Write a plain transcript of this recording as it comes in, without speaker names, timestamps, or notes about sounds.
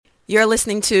You're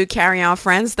listening to Carry On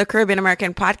Friends, the Caribbean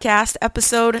American podcast,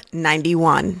 episode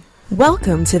 91.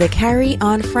 Welcome to the Carry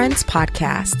On Friends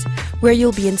podcast, where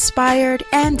you'll be inspired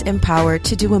and empowered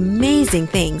to do amazing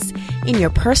things in your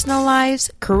personal lives,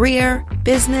 career,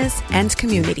 business, and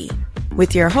community.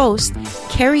 With your host,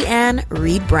 Carrie Ann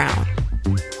Reed Brown.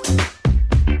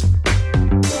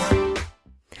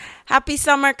 Happy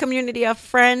summer, community of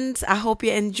friends. I hope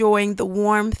you're enjoying the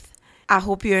warmth. I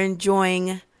hope you're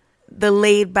enjoying the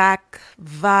laid back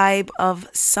vibe of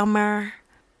summer.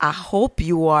 I hope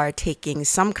you are taking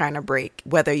some kind of break,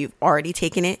 whether you've already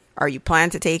taken it or you plan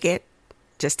to take it,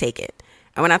 just take it.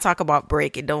 And when I talk about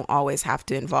break, it don't always have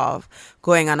to involve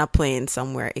going on a plane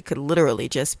somewhere. It could literally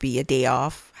just be a day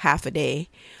off, half a day,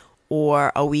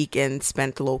 or a weekend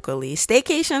spent locally.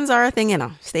 Staycations are a thing,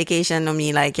 Staycation don't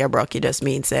mean like you're broke. It just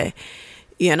means,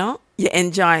 you're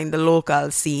enjoying the local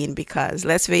scene, because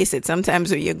let's face it, sometimes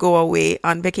when you go away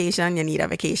on vacation, you need a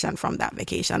vacation from that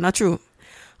vacation. Not true.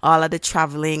 All of the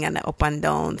traveling and the up and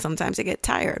down, sometimes you get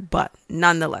tired. But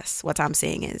nonetheless, what I'm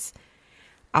saying is,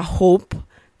 I hope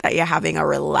that you're having a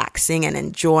relaxing and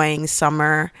enjoying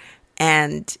summer,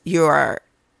 and you're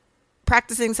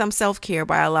practicing some self-care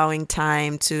by allowing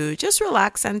time to just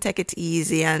relax and take it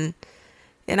easy and,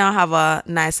 have a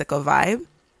nice little vibe.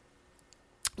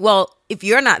 Well, if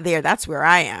you're not there, that's where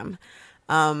I am.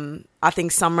 I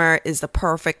think summer is the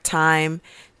perfect time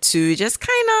to just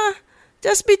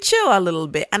be chill a little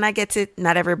bit. And I get it.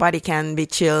 Not everybody can be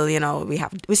chill.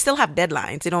 We still have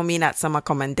deadlines. It don't mean that summer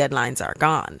come and deadlines are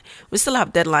gone. We still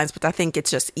have deadlines, but I think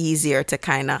it's just easier to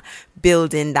kind of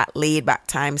build in that laid back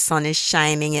time. Sun is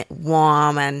shining, it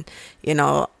warm, and,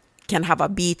 can have a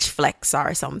beach flex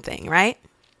or something, right?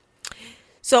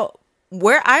 So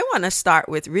where I want to start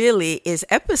with really is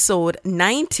episode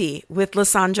 90 with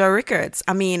Lysandra Rickards.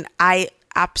 I mean, I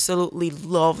absolutely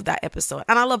love that episode,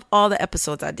 and I love all the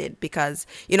episodes I did, because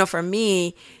for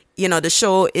me, the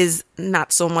show is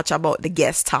not so much about the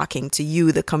guests talking to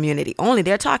you, the community, only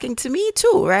they're talking to me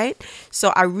too, right?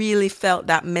 So I really felt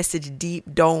that message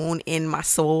deep down in my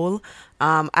soul.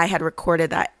 I had recorded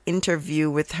that interview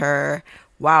with her,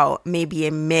 maybe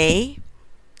in May.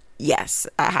 Yes,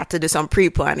 I had to do some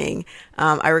pre-planning.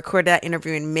 I recorded that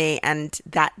interview in May, and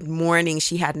that morning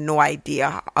she had no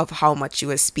idea of how much she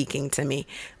was speaking to me.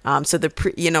 So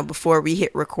before we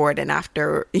hit record and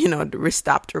after, we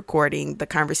stopped recording, the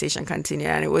conversation continued,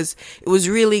 and it was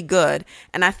really good.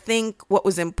 And I think what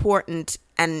was important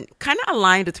and kind of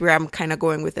aligned with where I'm kind of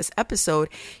going with this episode,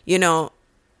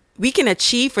 we can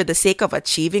achieve for the sake of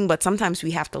achieving, but sometimes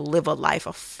we have to live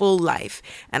a full life,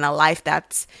 and a life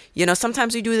that's,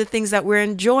 sometimes we do the things that we're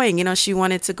enjoying. She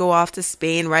wanted to go off to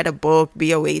Spain, write a book,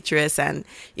 be a waitress, and,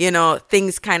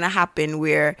 things kind of happen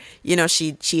where,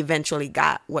 she eventually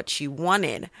got what she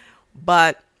wanted.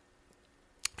 But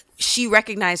she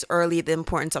recognized early the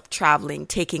importance of traveling,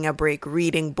 taking a break,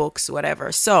 reading books,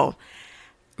 whatever. So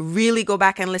really go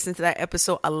back and listen to that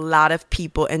episode. A lot of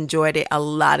people enjoyed it. A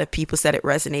lot of people said it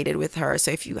resonated with her. So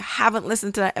if you haven't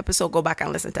listened to that episode, go back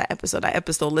and listen to that episode. That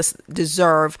episode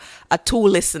deserve a 2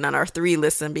 listen and or 3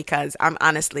 listen, because I'm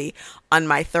honestly on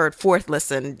my 3rd, 4th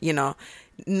listen,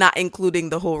 not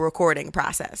including the whole recording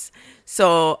process.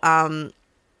 So,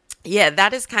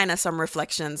 that is kind of some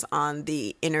reflections on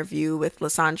the interview with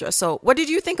Lysandra. So what did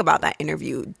you think about that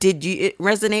interview? Did it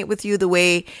resonate with you the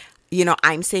way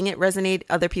I'm saying it resonate?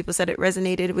 Other people said it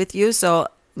resonated with you. So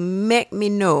make me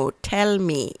know. Tell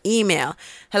me. Email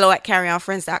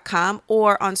hello@carryonfriends.com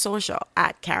or on social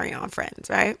 @carryonfriends,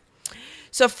 right?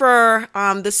 So for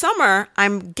the summer,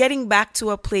 I'm getting back to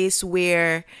a place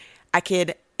where I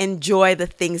could enjoy the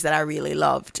things that I really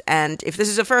loved. And if this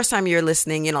is the first time you're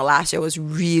listening, last year was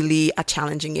really a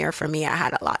challenging year for me. I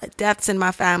had a lot of deaths in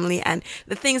my family, and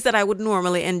the things that I would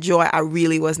normally enjoy, I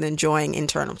really wasn't enjoying in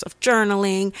terms of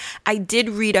journaling. I did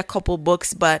read a couple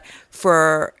books, but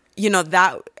for,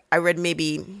 that I read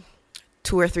maybe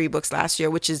 2 or 3 books last year,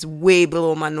 which is way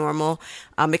below my normal,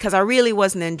 because I really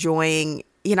wasn't enjoying,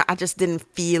 I just didn't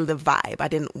feel the vibe. I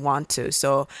didn't want to.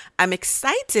 So I'm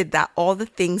excited that all the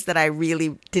things that I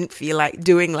really didn't feel like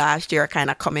doing last year are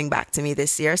kind of coming back to me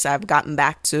this year. So I've gotten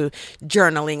back to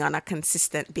journaling on a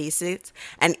consistent basis,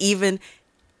 and even,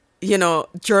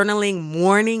 journaling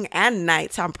morning and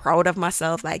night. So I'm proud of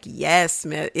myself. Like, yes,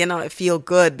 man, it feel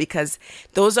good, because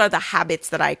those are the habits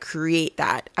that I create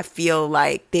that I feel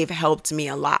like they've helped me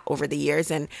a lot over the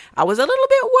years. And I was a little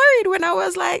bit worried when I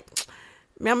was like,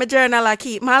 I'm a journal, I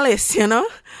keep my list,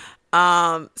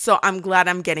 So I'm glad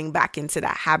I'm getting back into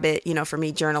that habit. For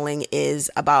me, journaling is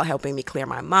about helping me clear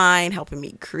my mind, helping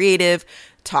me be creative,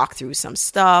 talk through some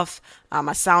stuff,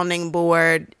 a sounding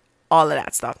board, all of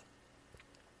that stuff.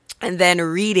 And then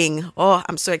reading. Oh,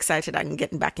 I'm so excited I'm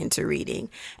getting back into reading.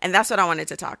 And that's what I wanted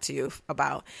to talk to you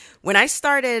about. When I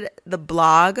started the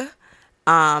blog,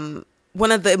 one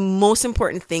of the most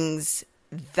important things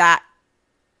that,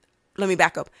 let me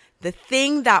back up. The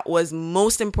thing that was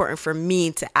most important for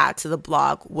me to add to the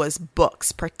blog was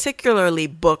books, particularly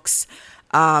books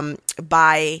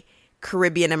by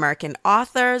Caribbean American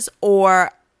authors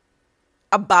or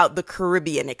about the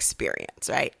Caribbean experience,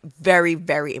 right? Very,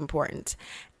 very important.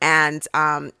 And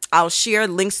I'll share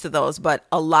links to those, but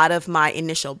a lot of my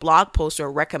initial blog posts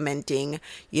were recommending,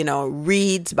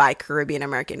 reads by Caribbean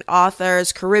American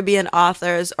authors,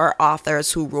 or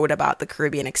authors who wrote about the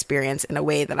Caribbean experience in a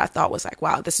way that I thought was like,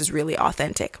 wow, this is really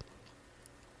authentic.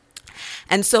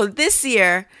 And so this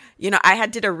year, I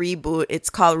had did a reboot. It's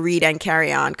called Read and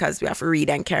Carry On, because we have to read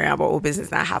and carry on about our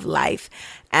business, not have life.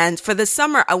 And for the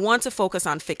summer, I want to focus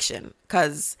on fiction,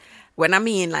 because when I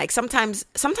mean, like, sometimes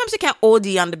you can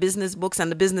OD on the business books, and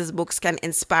the business books can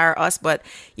inspire us, but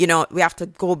we have to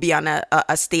go beyond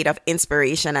a state of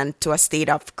inspiration and to a state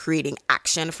of creating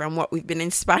action from what we've been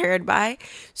inspired by.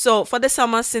 So for the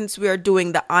summer, since we are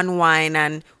doing the unwind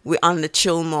and we're on the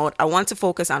chill mode, I want to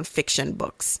focus on fiction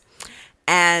books.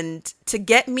 And to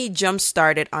get me jump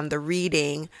started on the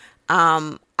reading,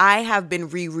 I have been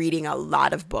rereading a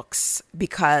lot of books,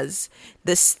 because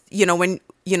this, when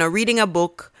reading a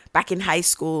book back in high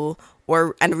school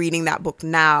and reading that book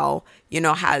now,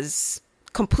 has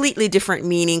completely different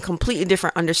meaning, completely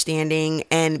different understanding.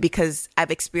 And because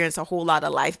I've experienced a whole lot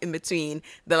of life in between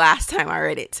the last time I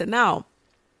read it to now.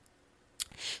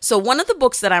 So one of the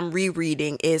books that I'm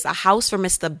rereading is A House for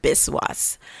Mr.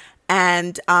 Biswas.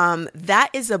 And that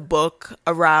is a book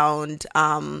around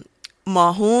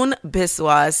Mahoun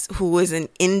Biswas, who was an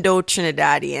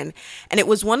Indo-Trinidadian. And it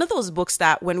was one of those books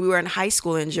that when we were in high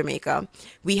school in Jamaica,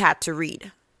 we had to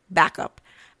read. Back up.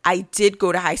 I did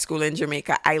go to high school in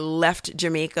Jamaica. I left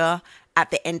Jamaica at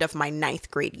the end of my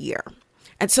 9th grade year.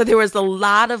 And so there was a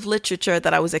lot of literature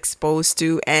that I was exposed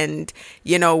to. And,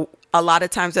 a lot of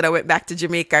times that I went back to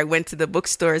Jamaica, I went to the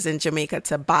bookstores in Jamaica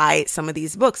to buy some of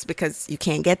these books, because you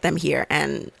can't get them here.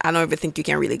 And I don't even think you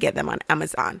can really get them on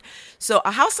Amazon. So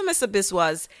A House of Mr.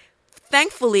 Biswas,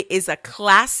 thankfully, is a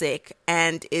classic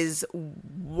and is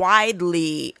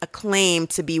widely acclaimed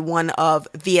to be one of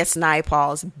V.S.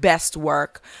 Naipaul's best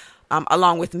work,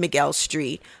 along with Miguel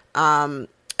Street. And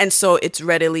so it's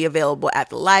readily available at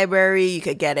the library. You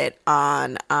could get it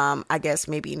on, I guess,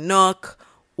 maybe Nook,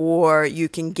 or you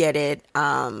can get it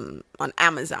on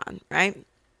Amazon, right?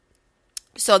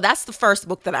 So that's the first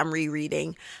book that I'm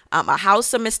rereading, A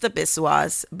House of Mr.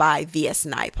 Biswas by V.S.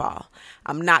 Naipaul.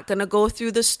 I'm not going to go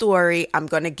through the story. I'm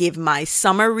going to give my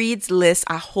summer reads list.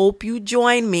 I hope you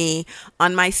join me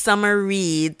on my summer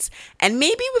reads, and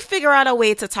maybe we figure out a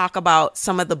way to talk about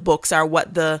some of the books, or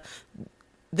what the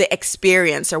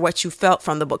experience or what you felt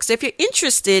from the book. So if you're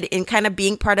interested in kind of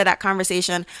being part of that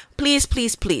conversation, please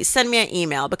send me an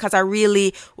email, because I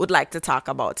really would like to talk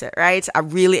about it, right? I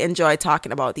really enjoy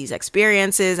talking about these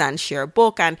experiences and share a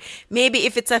book. And maybe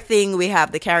if it's a thing, we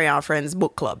have the Carry On Friends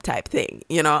book club type thing,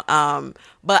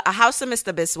 but A House of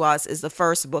Mr. Biswas is the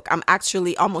first book. I'm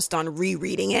actually almost done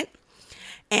rereading it.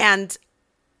 And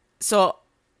so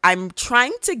I'm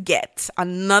trying to get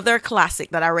another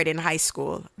classic that I read in high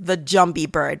school, The Jumbie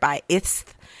Bird by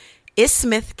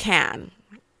Ismith Khan,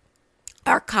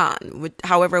 or Khan,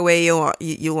 however way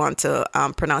you want to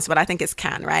pronounce it, but I think it's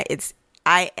Khan, right? It's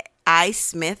I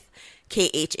Smith,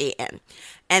 Khan.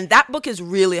 And that book is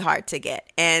really hard to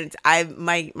get. And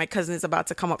my cousin is about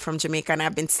to come up from Jamaica, and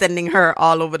I've been sending her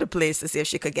all over the place to see if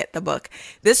she could get the book.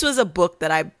 This was a book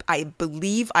that I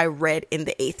believe I read in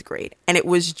the 8th grade. And it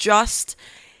was just,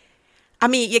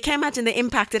 you can't imagine the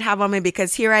impact it had on me,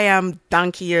 because here I am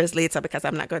donkey years later, because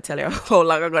I'm not going to tell you how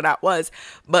long ago that was.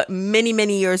 But many,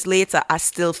 many years later, I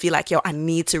still feel like, I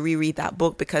need to reread that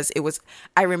book, because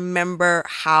I remember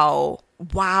how,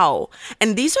 wow.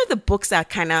 And these are the books that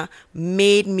kind of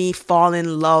made me fall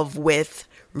in love with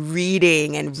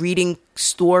reading, and reading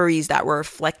stories that were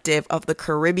reflective of the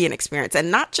Caribbean experience,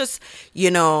 and not just,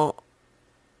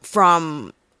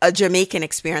 from a Jamaican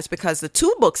experience, because the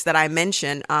two books that I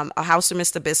mentioned, A House of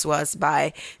Mr. Biswas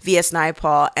by V.S.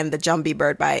 Naipaul and The Jumbie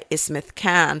Bird by Ismith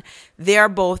Khan, they're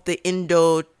both the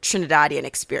Indo-Trinidadian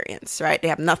experience, right? They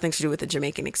have nothing to do with the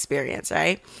Jamaican experience,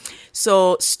 right?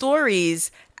 So stories,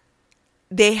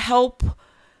 they help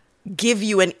give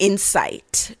you an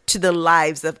insight to the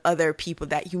lives of other people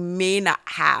that you may not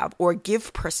have, or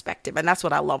give perspective. And that's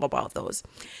what I love about those.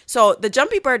 So The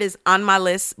Jumbie Bird is on my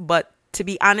list, but to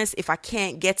be honest, if I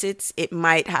can't get it, it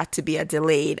might have to be a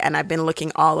delayed, and I've been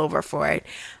looking all over for it.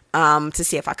 to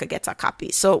see if I could get a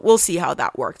copy. So we'll see how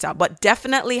that worked out. But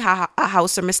definitely A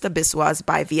House of Mr. Biswas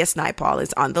by V.S. Naipaul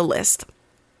is on the list.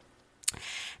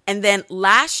 And then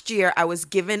last year, I was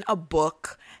given a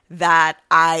book that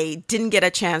I didn't get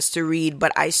a chance to read,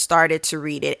 but I started to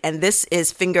read it. And this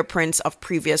is Fingerprints of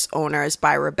Previous Owners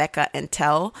by Rebecca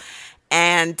Entell.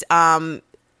 And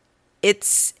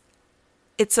it's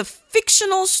a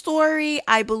fictional story,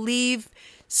 I believe,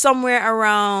 somewhere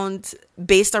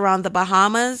based around the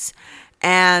Bahamas.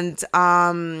 And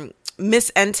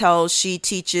Miss Entell, she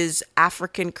teaches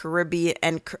African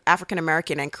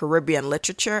American and Caribbean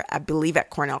literature, I believe,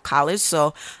 at Cornell College.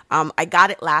 So I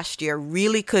got it last year,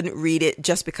 really couldn't read it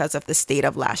just because of the state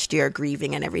of last year,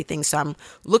 grieving and everything. So I'm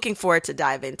looking forward to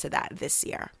dive into that this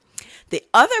year. The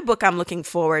other book I'm looking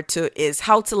forward to is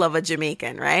How to Love a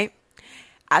Jamaican, right?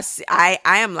 I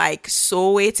am like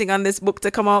so waiting on this book to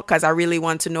come out because I really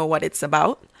want to know what it's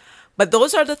about. But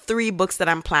those are the 3 books that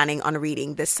I'm planning on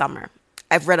reading this summer.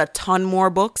 I've read a ton more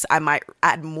books. I might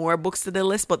add more books to the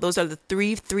list, but those are the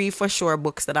three for sure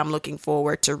books that I'm looking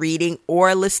forward to reading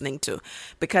or listening to.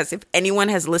 Because if anyone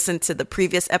has listened to the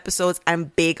previous episodes,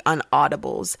 I'm big on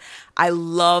audibles. I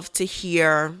love to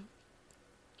hear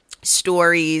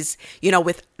stories,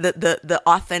 with the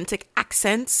authentic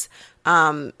accents.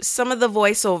 Some of the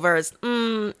voiceovers,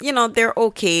 they're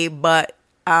okay, but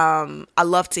I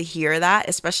love to hear that,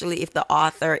 especially if the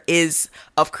author is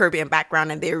of Caribbean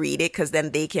background and they read it, because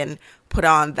then they can put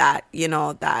on that,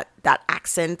 that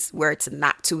accent where it's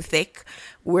not too thick,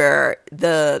 where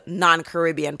the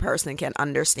non-Caribbean person can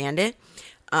understand it.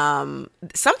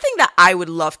 Something that I would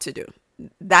love to do.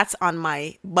 That's on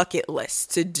my bucket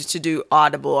list to do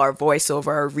audible or voiceover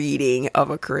or reading of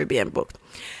a Caribbean book.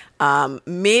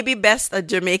 Maybe best a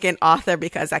Jamaican author,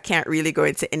 because I can't really go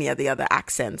into any of the other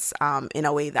accents in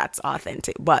a way that's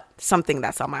authentic, but something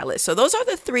that's on my list. So those are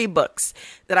the 3 books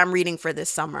that I'm reading for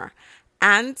this summer.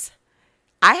 And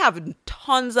I have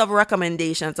tons of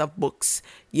recommendations of books,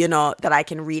 that I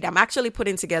can read. I'm actually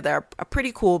putting together a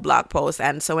pretty cool blog post.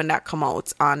 And so when that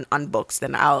comes out on books,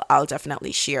 then I'll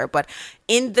definitely share. But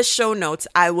in the show notes,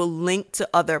 I will link to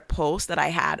other posts that I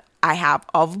have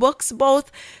of books,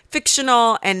 both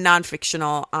fictional and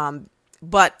non-fictional.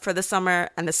 But for the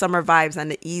summer and the summer vibes and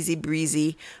the easy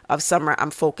breezy of summer, I'm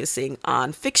focusing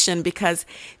on fiction because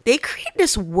they create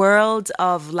this world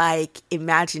of like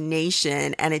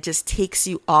imagination, and it just takes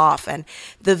you off, and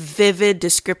the vivid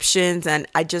descriptions. And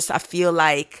I feel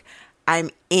like I'm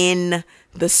in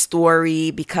the story,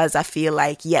 because I feel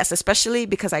like, yes, especially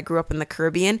because I grew up in the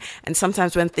Caribbean, and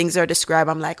sometimes when things are described,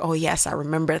 I'm like, oh yes, I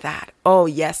remember that. Oh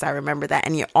yes, I remember that.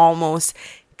 And you're almost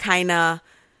kind of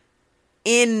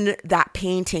in that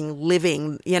painting,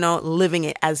 living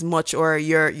it as much, or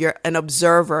you're an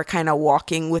observer kind of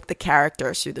walking with the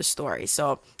characters through the story.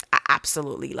 So I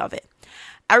absolutely love it.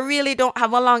 I really don't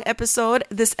have a long episode.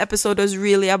 This episode was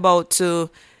really about to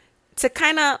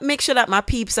kind of make sure that my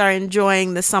peeps are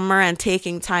enjoying the summer and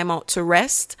taking time out to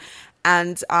rest,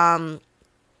 and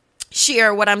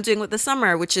share what I'm doing with the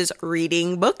summer, which is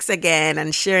reading books again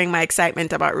and sharing my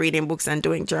excitement about reading books and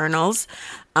doing journals.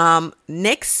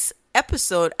 Next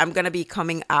episode, I'm going to be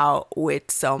coming out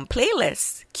with some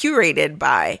playlists curated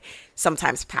by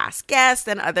sometimes past guests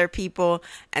and other people.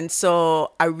 And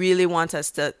so I really want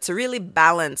us to really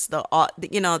balance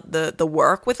the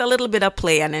work with a little bit of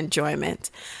play and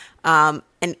enjoyment. And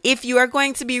if you are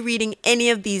going to be reading any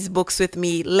of these books with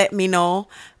me, let me know.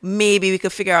 Maybe we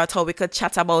could figure out how we could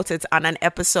chat about it on an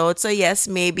episode. So yes,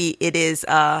 maybe it is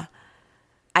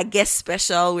I guess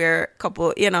special where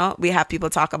we have people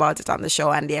talk about it on the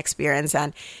show and the experience,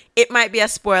 and it might be a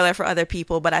spoiler for other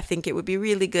people, but I think it would be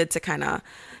really good to kind of,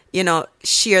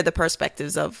 share the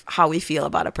perspectives of how we feel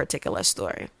about a particular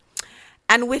story.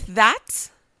 And with that,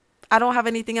 I don't have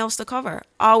anything else to cover.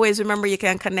 Always remember, you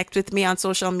can connect with me on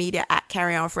social media at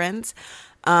Carry On Friends.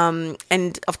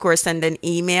 And of course, send an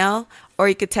email, or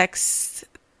you could text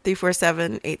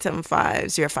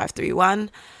 347-875-0531.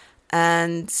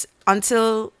 And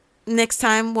until next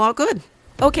time, we're all good.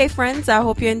 Okay, friends, I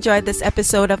hope you enjoyed this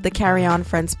episode of the Carry On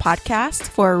Friends podcast.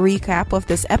 For a recap of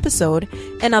this episode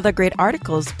and other great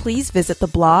articles, please visit the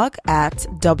blog at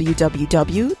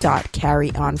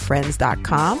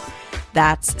www.carryonfriends.com.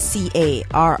 That's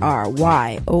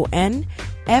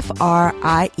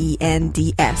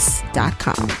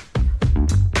CARRYONFRIENDS.com.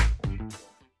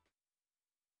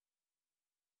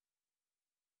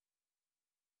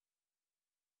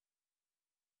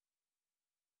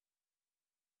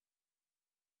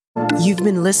 You've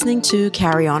been listening to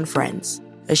Carry On Friends,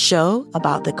 a show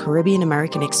about the Caribbean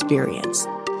American experience,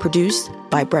 produced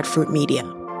by Breadfruit Media.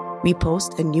 We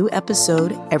post a new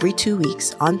episode every 2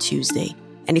 weeks on Tuesday,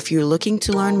 And if you're looking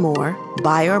to learn more,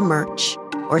 buy our merch,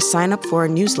 or sign up for a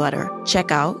newsletter,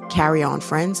 check out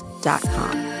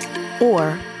carryonfriends.com.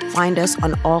 Or find us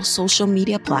on all social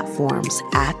media platforms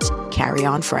at Carry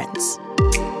On Friends.